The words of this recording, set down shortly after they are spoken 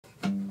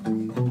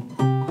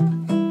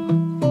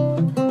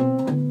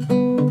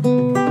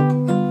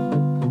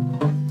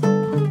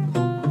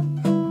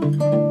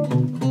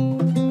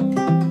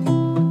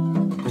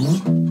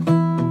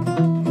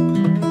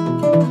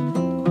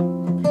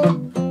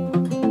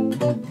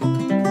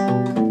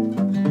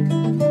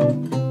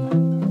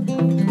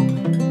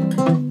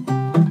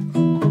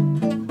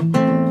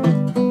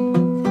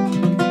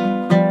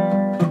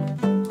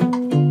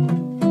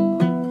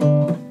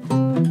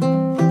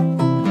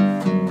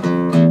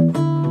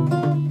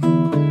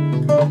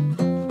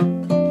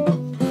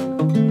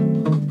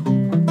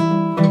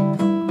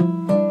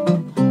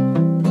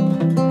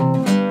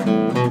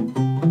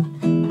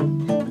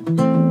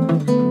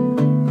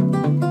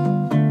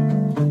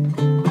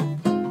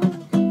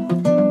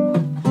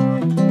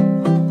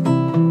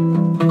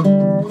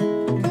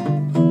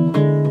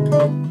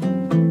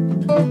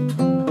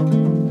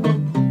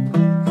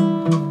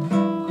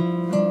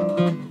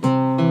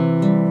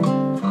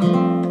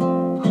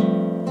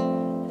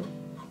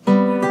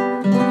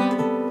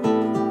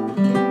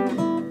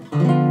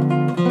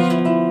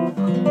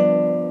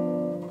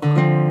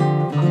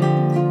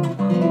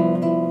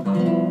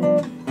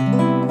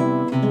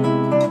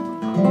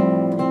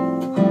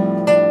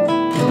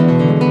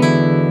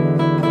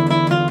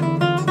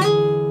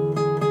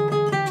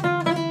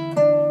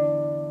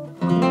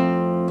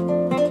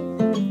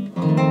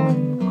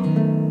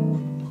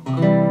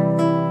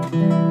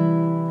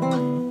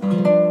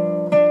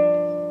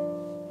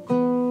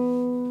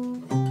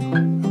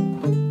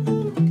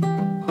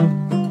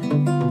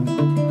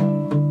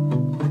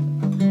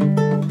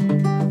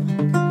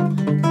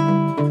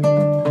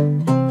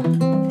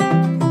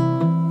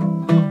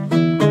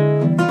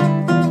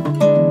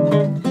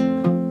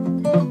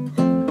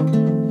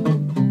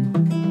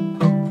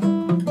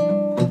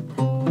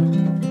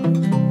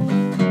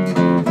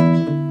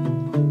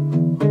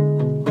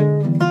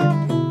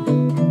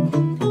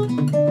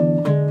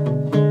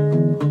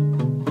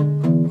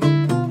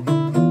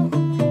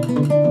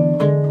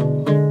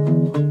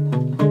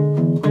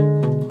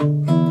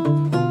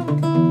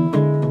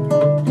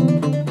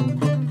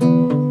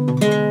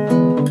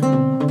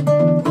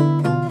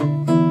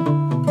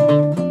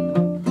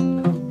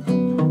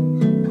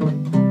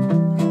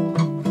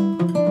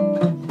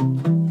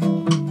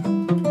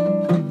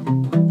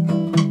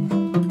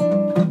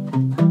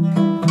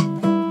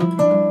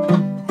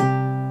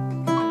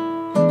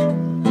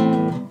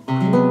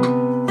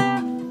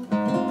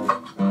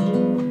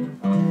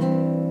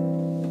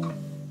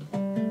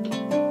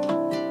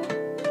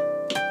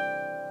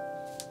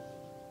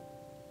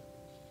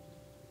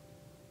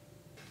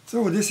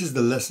So this is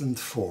the lesson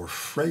for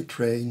Freight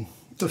Train,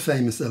 the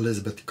famous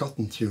Elisabeth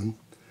Cotton tune,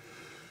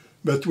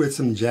 but with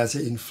some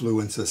jazzy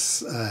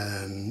influences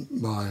and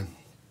by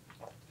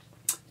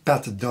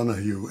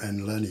Donohue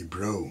and Lenny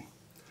Breau,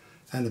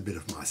 and a bit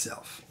of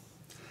myself.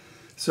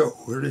 So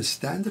we're in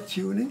standard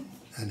tuning,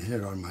 and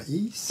here are my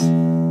E's.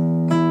 And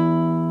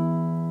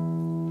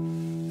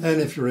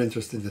if you're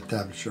interested in the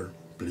tablature,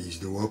 please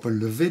do open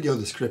the video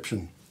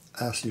description,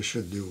 as you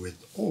should do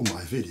with all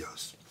my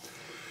videos.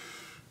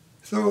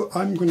 So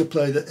I'm going to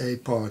play the A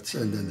parts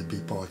and then the B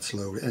parts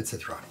slowly,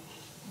 etc.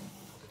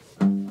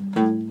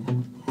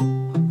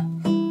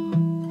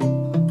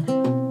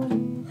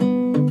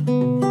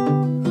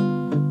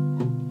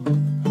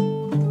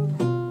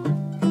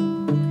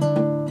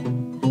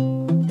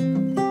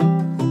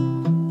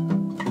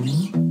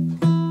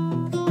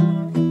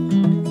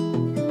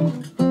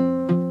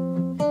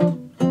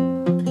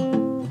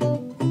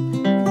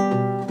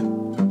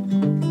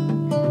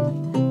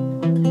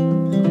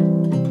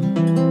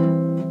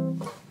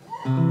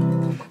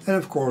 And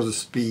of course the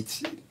speed,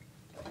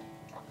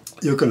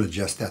 you can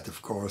adjust that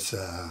of course.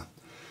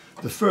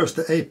 The first,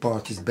 the A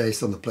part, is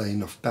based on the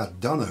playing of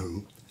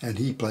Donohue, and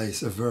he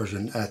plays a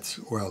version at,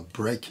 well,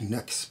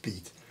 breakneck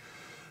speed,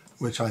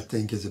 which I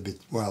think is a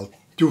bit, well,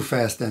 too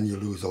fast, and you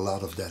lose a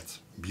lot of that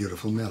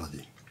beautiful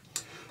melody.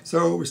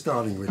 So we're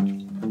starting with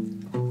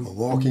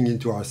walking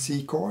into our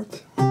C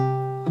chord,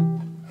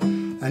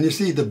 and you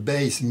see the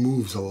bass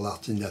moves a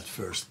lot in that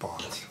first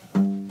part.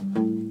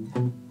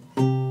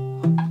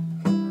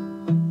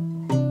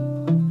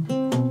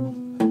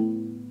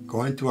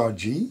 Going to our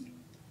G,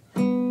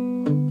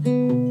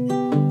 G7,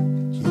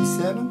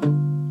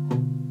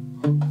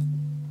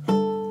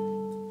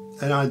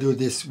 and I do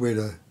this with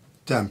a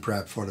thumb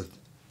wrap for the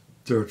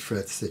 3rd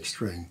fret 6th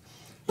string,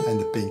 and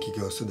the pinky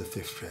goes to the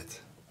 5th fret.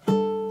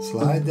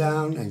 Slide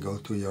down and go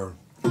to your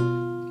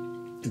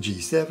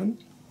G7,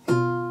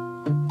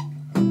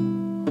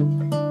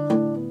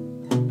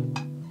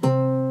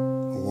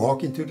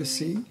 walk into the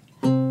C,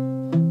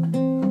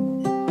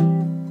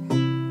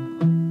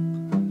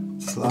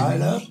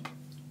 slide up.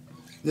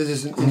 This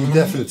is an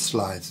indefinite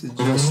slide. It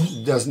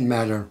just doesn't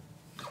matter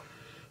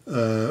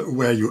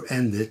where you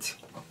end it.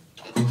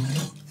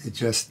 It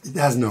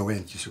has no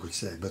end, you could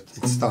say, but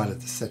it started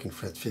at the 2nd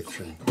fret 5th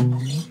string.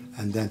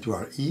 And then to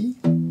our E.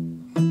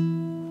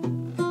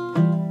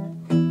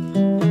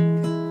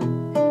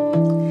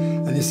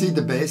 And you see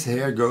the bass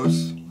here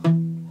goes.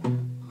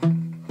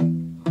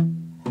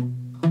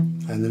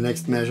 And the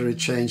next measure it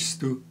changes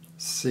to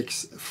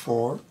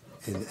 6/4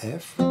 in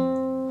F.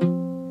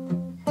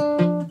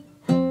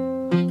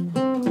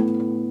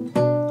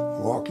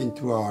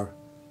 Into our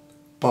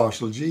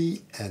partial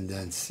G and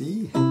then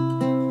C.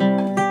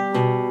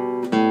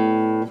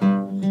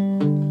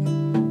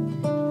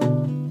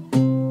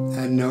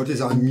 And notice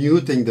I'm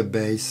muting the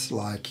bass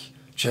like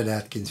Chet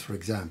Atkins, for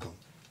example.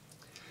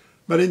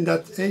 But in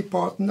that A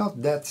part,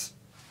 not that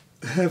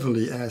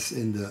heavily as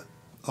in the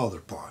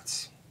other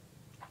parts.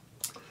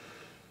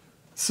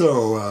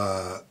 So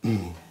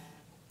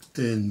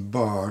in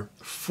bar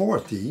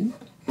 14,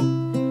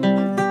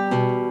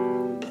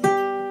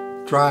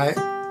 try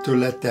to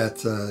let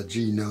that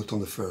G note on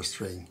the 1st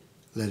string,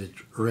 let it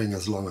ring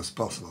as long as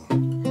possible.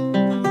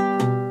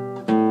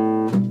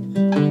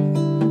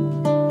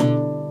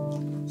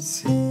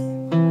 C.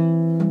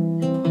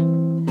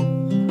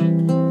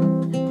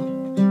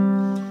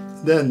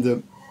 Then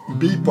the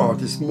B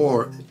part is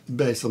more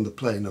based on the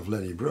playing of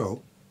Lenny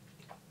Breau,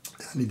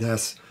 and it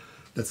has,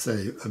 let's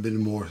say, a bit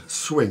more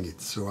swing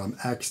it. So I'm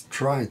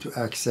trying to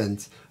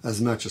accent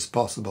as much as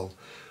possible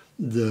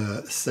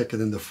the 2nd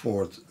and the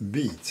 4th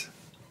beat.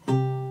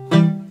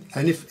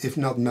 And if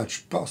not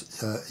much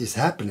is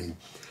happening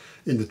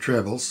in the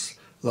trebles,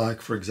 like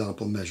for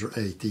example measure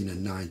 18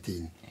 and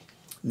 19,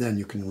 then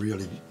you can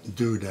really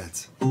do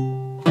that.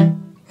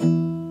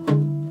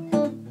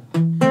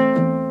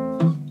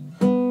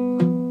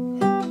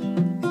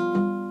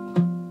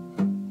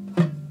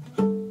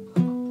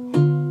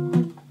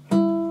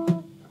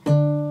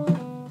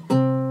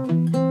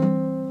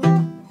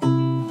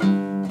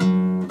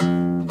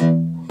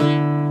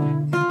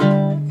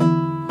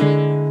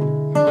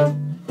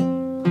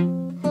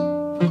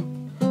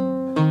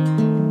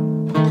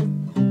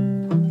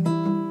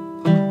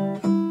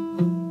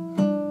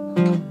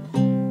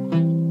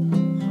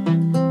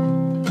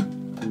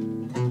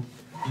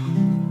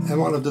 And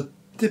one of the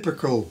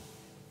typical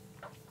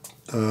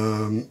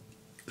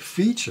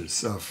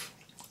features of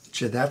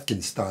Chet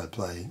Atkins style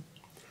playing,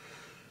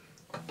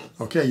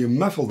 okay, you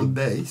muffle the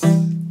bass,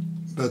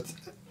 but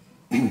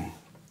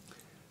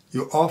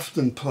you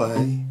often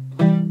play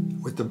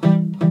with the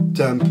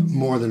thumb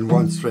more than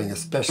one string,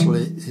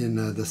 especially in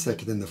the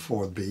 2nd and the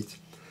 4th beat,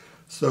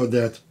 so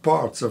that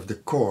parts of the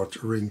chord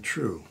ring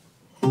true.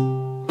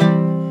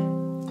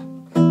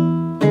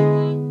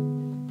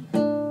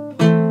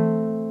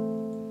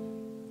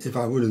 If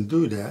I wouldn't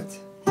do that,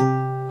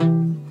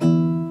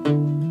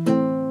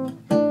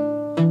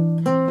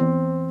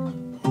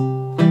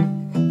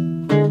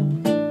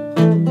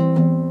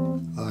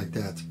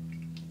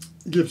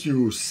 gives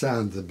you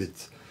sound a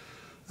bit,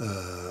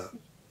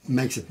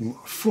 makes it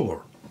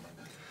fuller.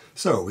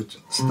 So it's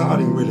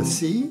starting with a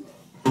C,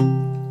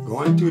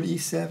 going to the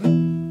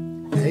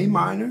E7, A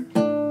minor,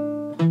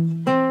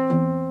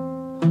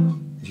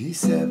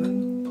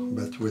 G7,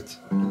 but with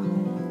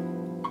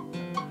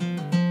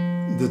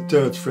the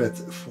 3rd fret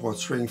 4th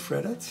string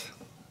fretted,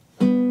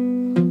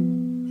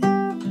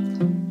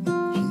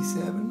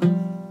 G7,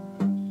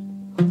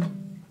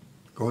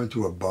 going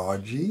to a bar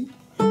G,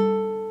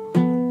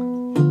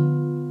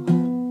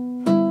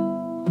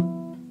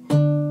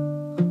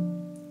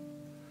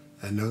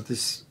 and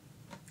notice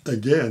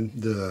again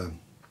the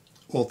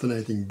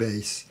alternating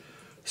bass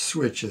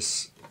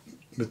switches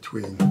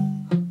between.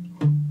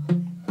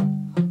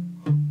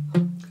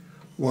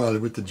 While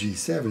with the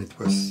G7 it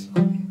was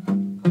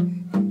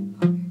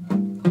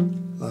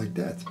like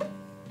that.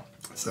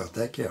 So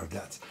take care of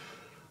that.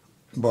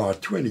 Bar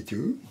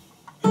 22.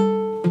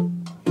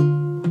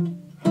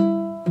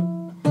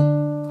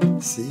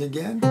 C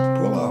again,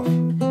 pull off.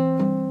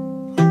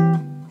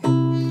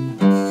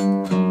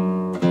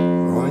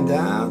 Going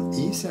down,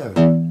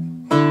 E7.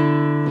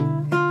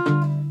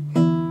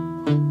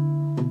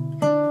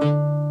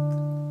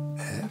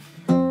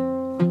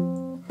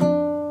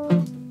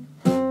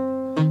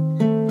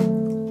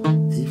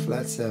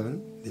 Flat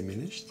 7,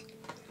 diminished,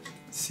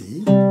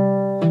 C,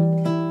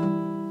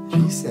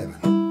 G7,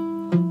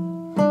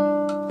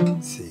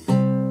 C.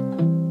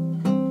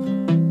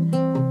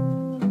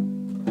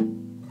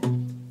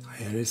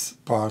 Here is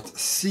part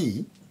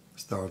C,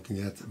 starting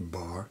at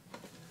bar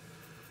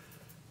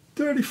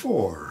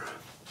 34,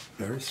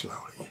 very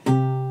slowly.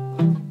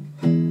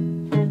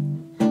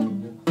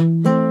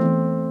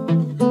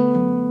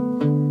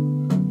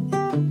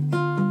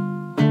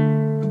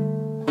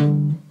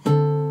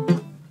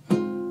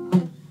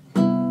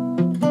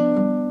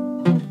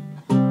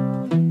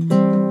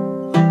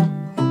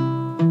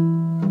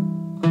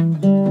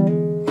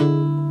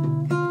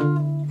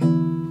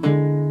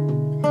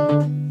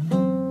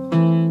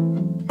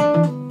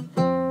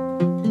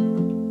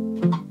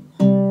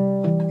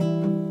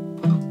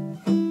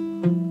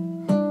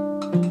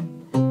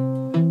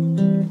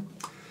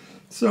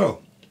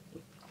 So,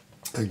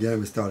 again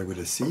we started with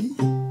a C,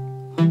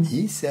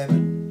 E7,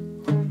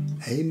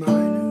 A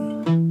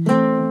minor,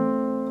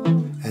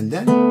 and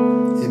then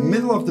in the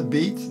middle of the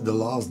beat, the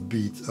last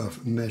beat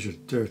of measure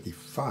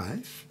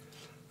 35,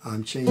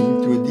 I'm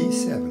changing to a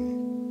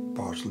D7,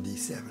 partial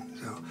D7.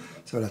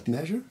 So that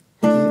measure,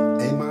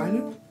 A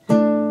minor,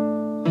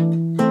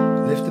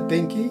 lift the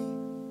pinky,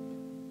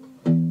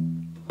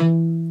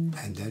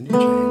 and then you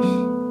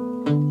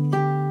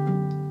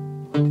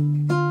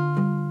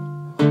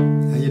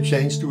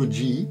change to a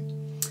G,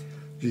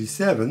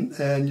 G7,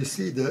 and you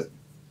see the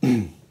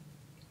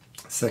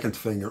 2nd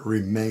finger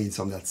remains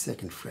on that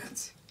 2nd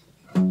fret.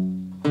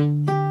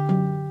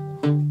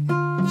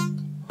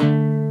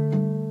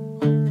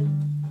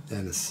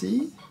 Then a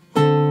C,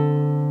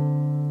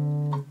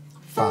 5,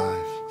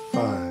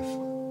 5,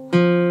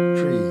 3,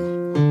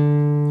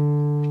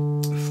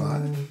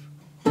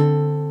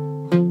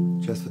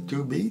 5, just for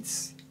 2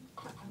 beats,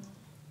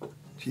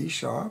 G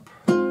sharp,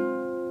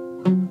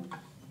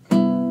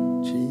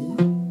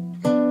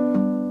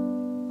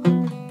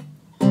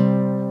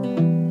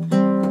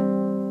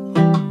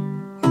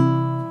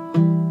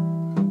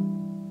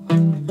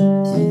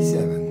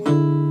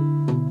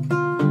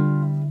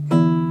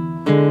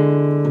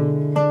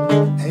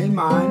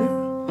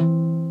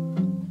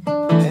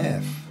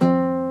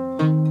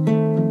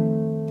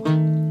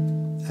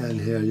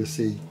 you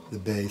see the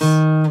bass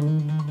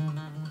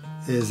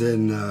is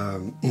in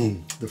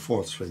the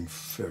 4th string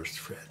 1st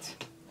fret.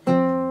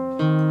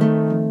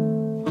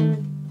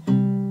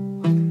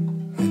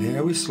 And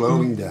here we're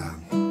slowing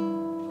down.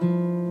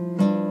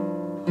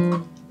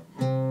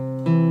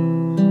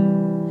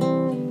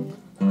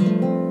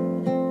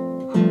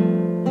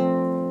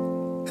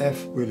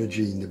 F with a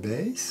G in the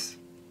bass.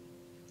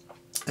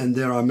 And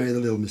there I made a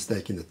little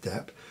mistake in the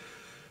tab.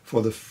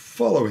 For the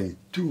following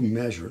 2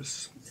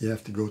 measures, you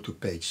have to go to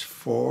page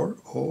 4,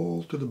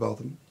 all to the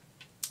bottom,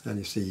 and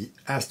you see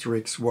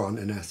asterisk 1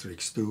 and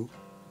asterisk 2.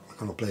 We're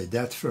going to play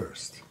that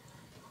first.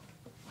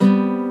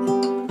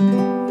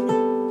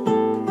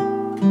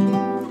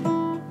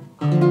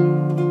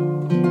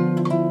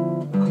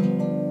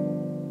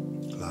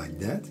 Like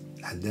that,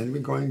 and then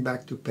we're going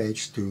back to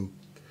page 2,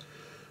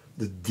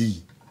 the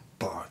D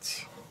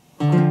part.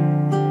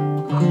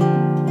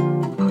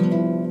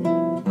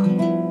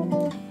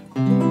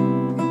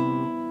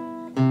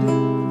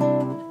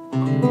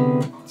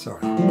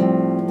 Sorry.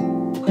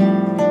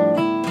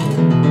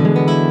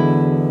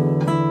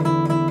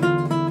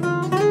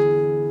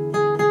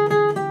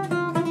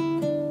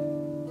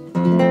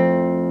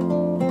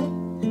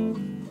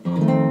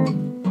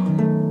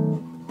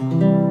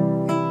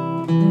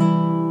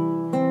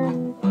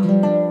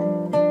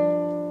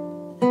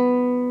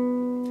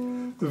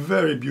 A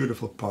very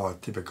beautiful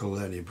part, typical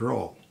Lenny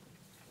Breau.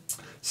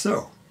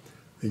 So,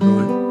 we're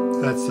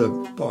going, that's a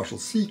partial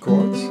C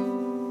chord.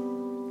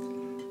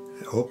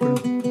 Open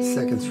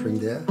 2nd string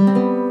there.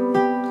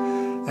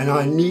 And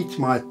I need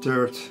my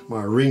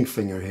ring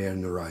finger here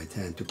in the right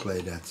hand to play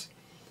that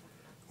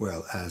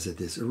well as it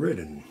is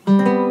written.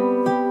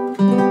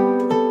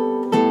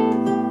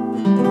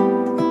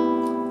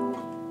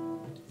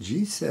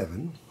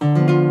 G7.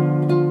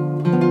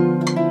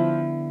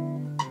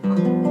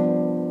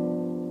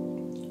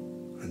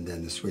 And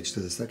then the switch to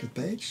the second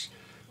page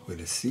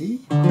with a C.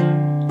 Back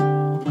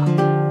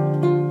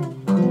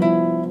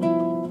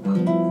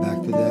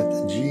to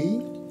that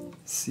G,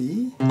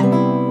 C,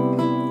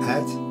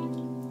 add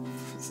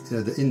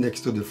the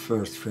index to the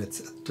first fret's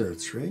third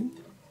string.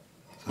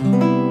 So,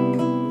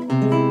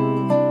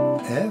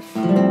 F.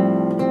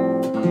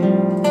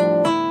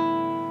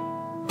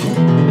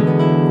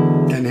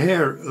 And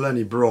here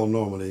Lenny Breau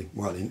normally,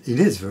 well in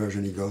his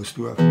version he goes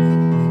to a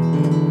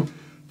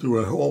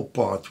whole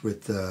part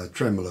with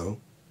tremolo,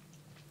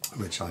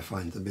 which I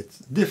find a bit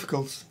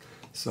difficult,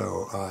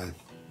 so I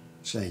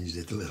changed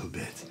it a little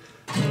bit.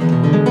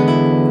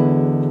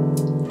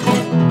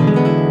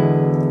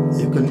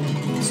 You can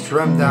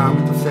strum down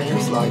with the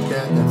fingers like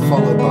that and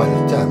followed by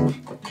the temp.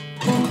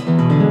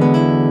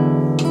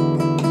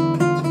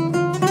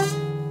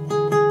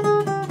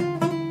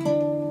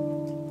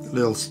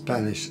 Little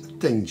Spanish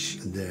tinge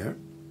there.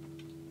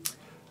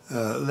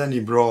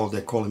 Lenny Breau,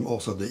 they call him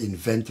also the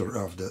inventor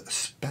of the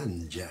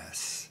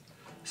Spanjazz.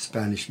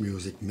 Spanish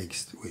music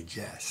mixed with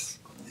jazz.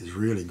 He's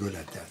really good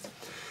at that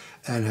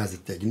and has a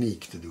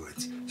technique to do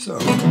it. So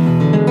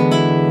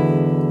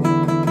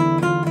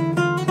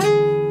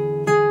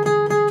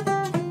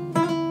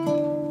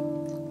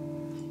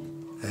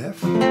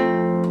F, E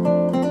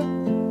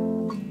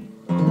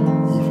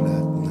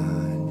flat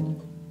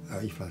 9,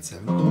 E flat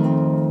 7,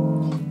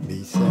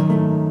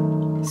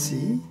 B7,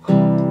 C,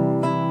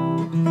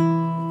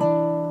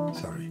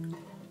 sorry,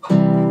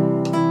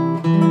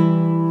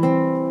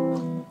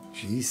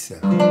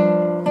 G7,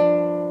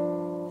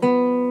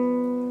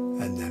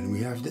 and then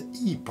we have the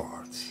E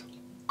parts.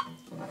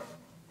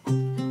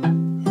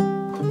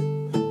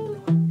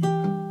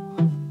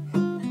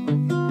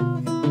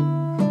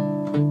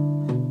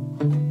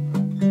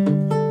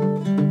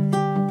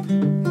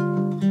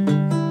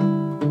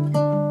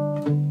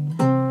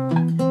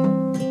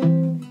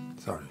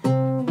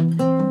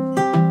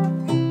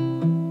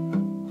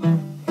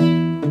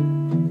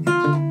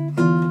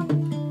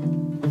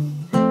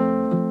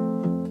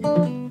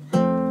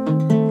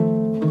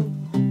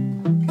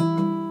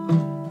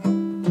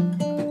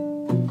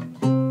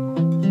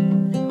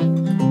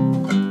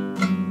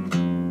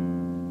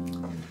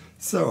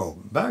 So,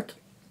 back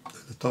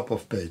to the top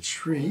of page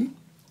 3,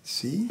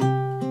 C,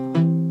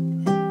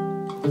 and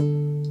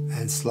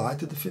slide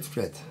to the 5th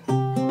fret.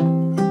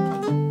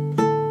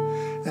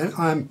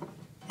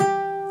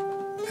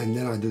 And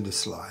then I do the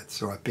slide.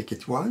 So I pick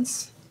it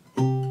once,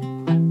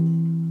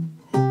 and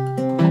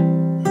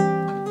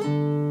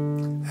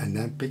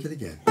then pick it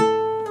again,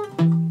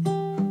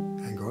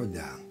 and go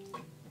down.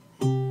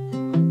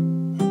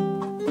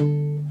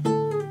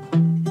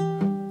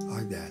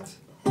 Like that.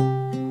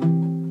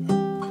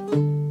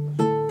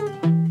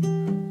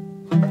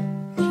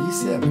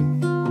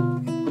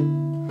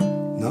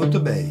 Note the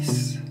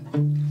bass,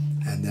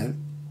 and then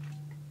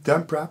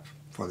thumb wrap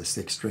for the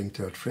 6th string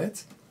 3rd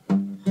fret,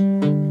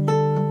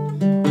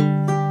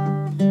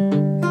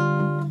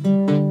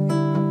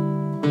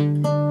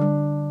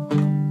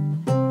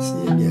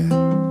 C again,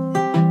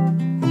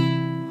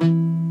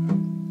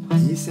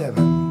 E7,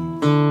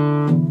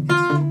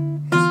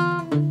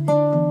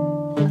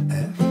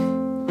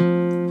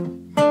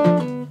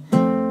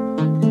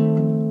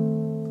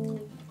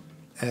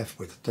 F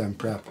with the thumb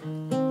wrap.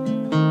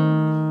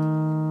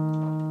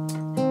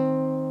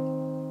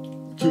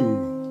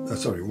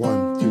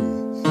 1,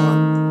 2,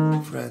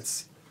 1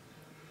 frets,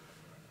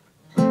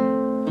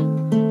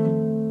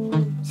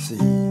 C,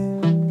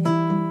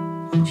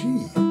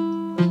 G,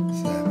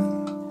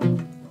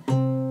 7,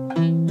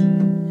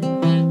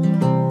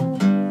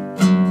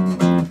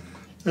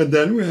 and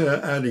then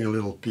we're adding a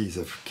little piece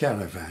of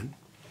Caravan,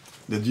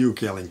 the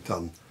Duke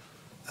Ellington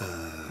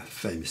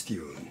famous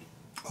tune,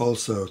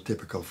 also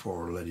typical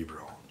for Lenny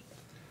Breau.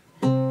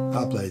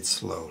 I'll play it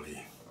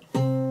slowly.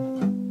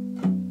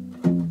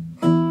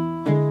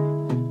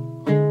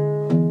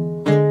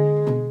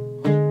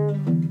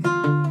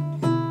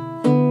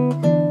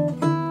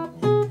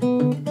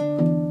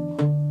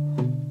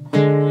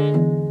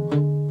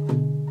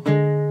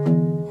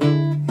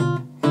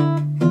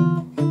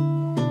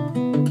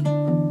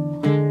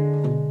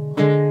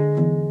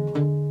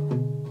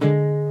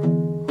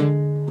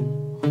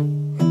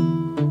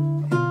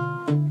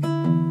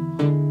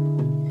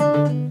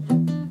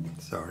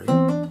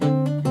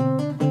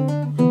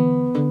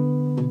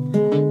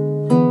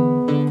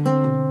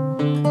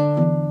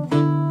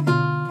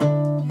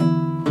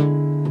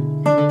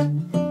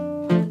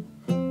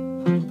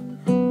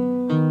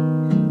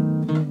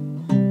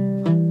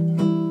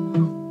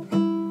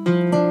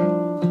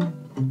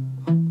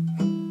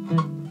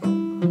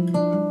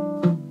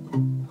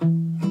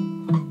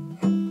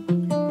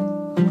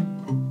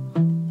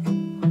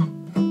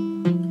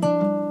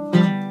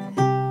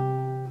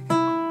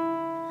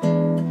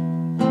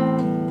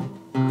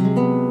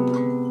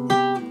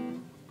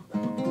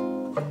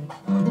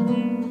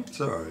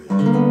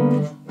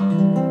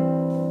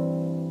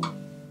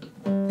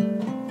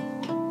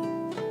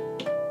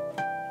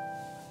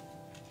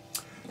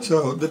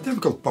 So the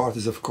difficult part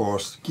is of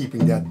course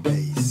keeping that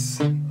bass.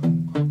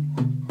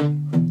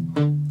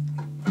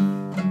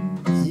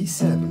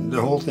 E7,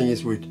 the whole thing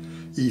is with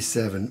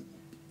E7,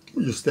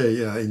 you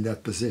stay in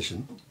that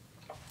position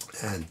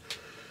and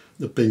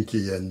the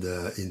pinky and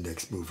the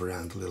index move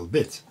around a little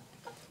bit.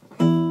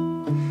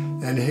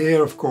 And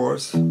here of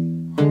course,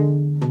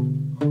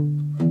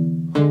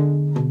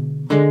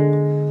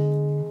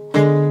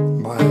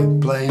 by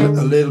playing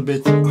a little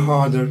bit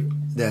harder,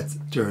 that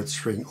third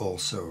string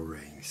also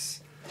rings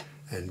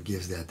and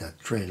gives that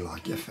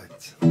train-like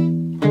effect.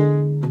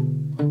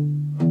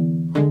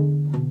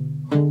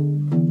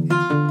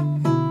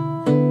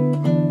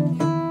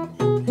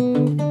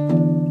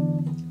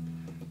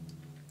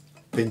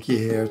 Pinky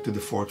here to the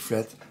 4th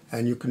fret,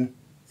 and you can,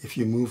 if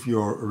you move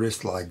your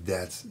wrist like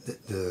that,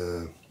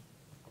 the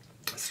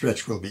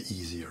stretch will be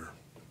easier.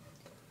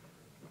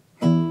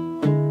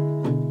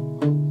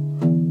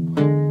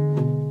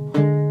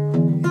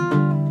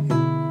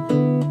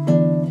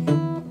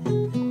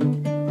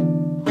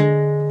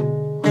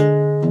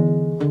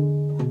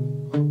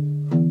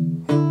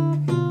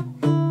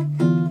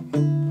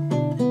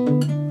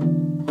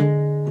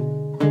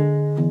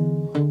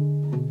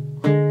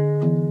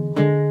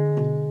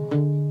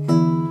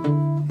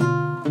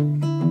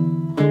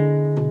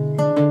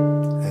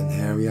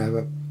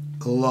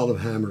 A lot of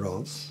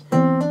hammer-ons.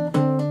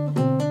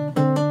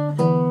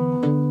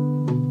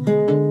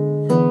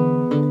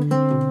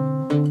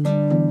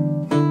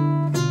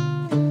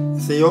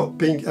 See,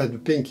 the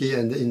pinky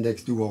and the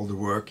index do all the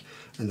work,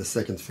 and the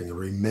 2nd finger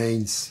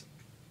remains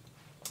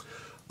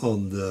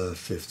on the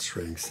 5th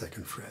string,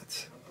 2nd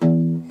fret.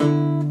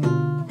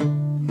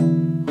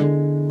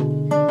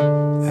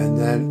 And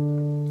then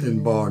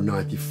in bar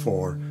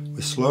 94,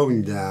 we're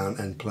slowing down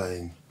and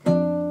playing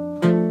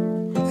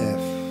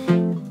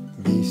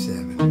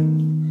B7,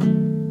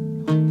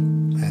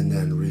 and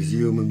then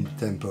resuming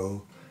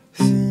tempo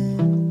C,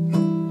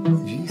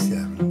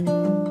 G7,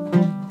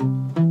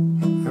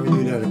 and we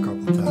do that a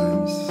couple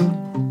times.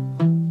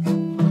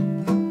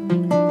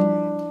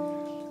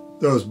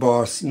 Those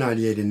bars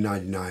 98 and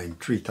 99,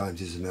 3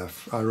 times is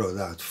enough. I wrote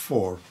out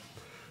 4,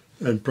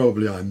 and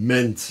probably I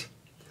meant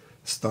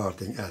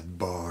starting at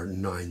bar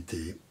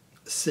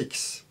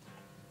 96.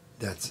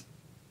 That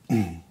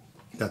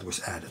was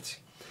added.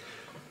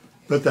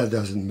 But that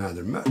doesn't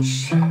matter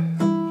much.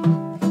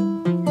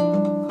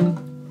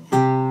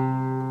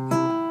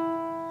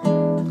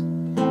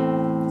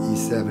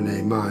 E7,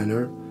 A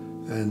minor,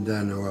 and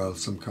then, well,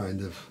 some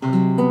kind of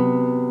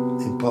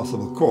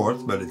impossible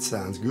chord, but it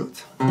sounds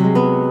good.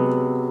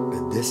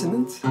 A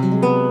dissonant.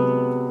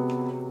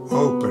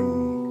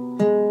 Open.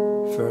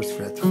 1st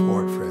fret,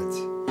 4th fret,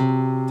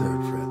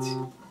 3rd fret.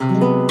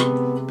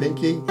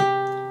 Pinky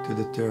to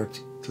the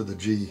 3rd, to the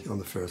G on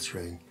the 1st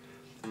string.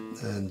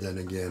 And then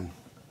again,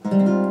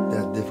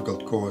 that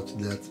difficult chord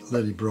that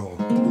Lenny Breau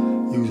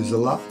uses a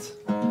lot.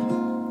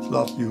 It's a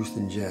lot used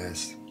in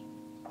jazz.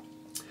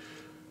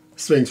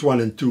 Strings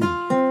 1 and 2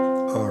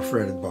 are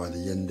fretted by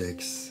the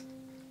index.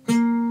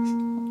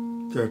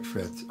 3rd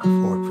fret,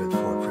 4th fret,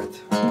 4th fret.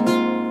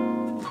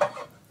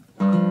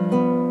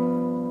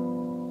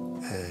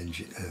 And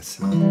G,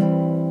 C.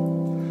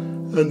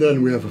 And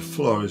then we have a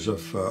flourish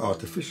of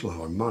artificial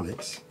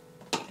harmonics.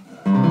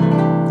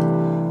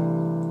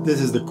 This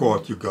is the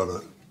chord you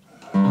gotta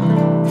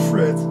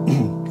fret.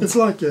 It's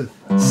like a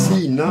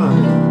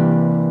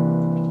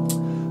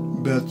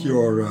C9, but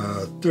your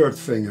 3rd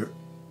finger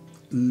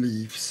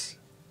leaves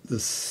the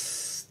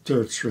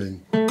 3rd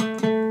string,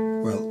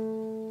 well,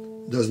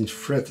 doesn't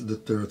fret the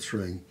 3rd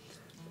string,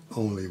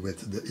 only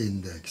with the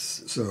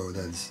index. So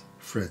that's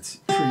frets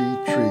 3,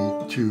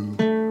 3, 2, 2,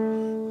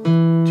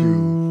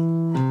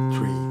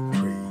 3,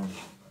 3.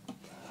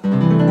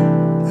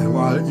 And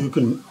while you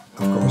can,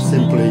 of course,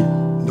 simply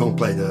don't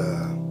play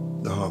the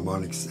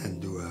harmonics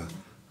and do a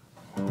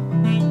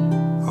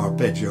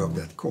arpeggio of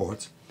that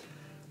chord,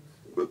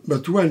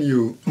 but when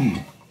you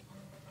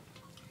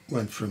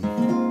went from,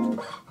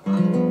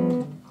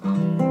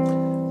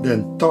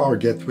 then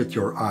target with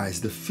your eyes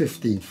the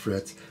 15th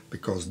fret,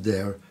 because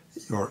there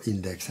your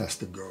index has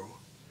to go,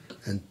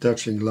 and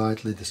touching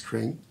lightly the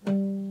string,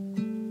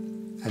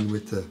 and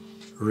with the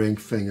ring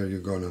finger you're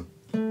gonna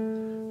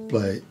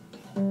play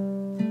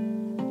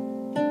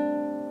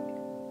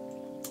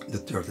the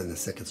 3rd and the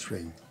 2nd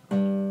string.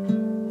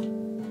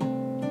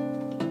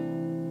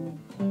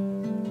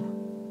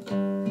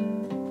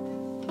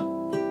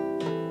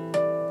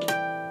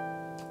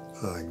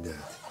 Like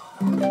that.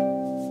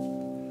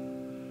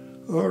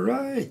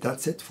 Alright,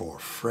 that's it for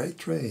Freight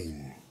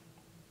Train.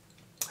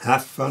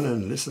 Have fun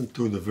and listen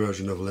to the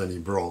version of Lenny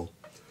Breau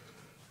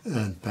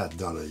and Pat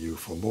Donohue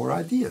for more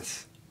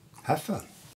ideas. Have fun.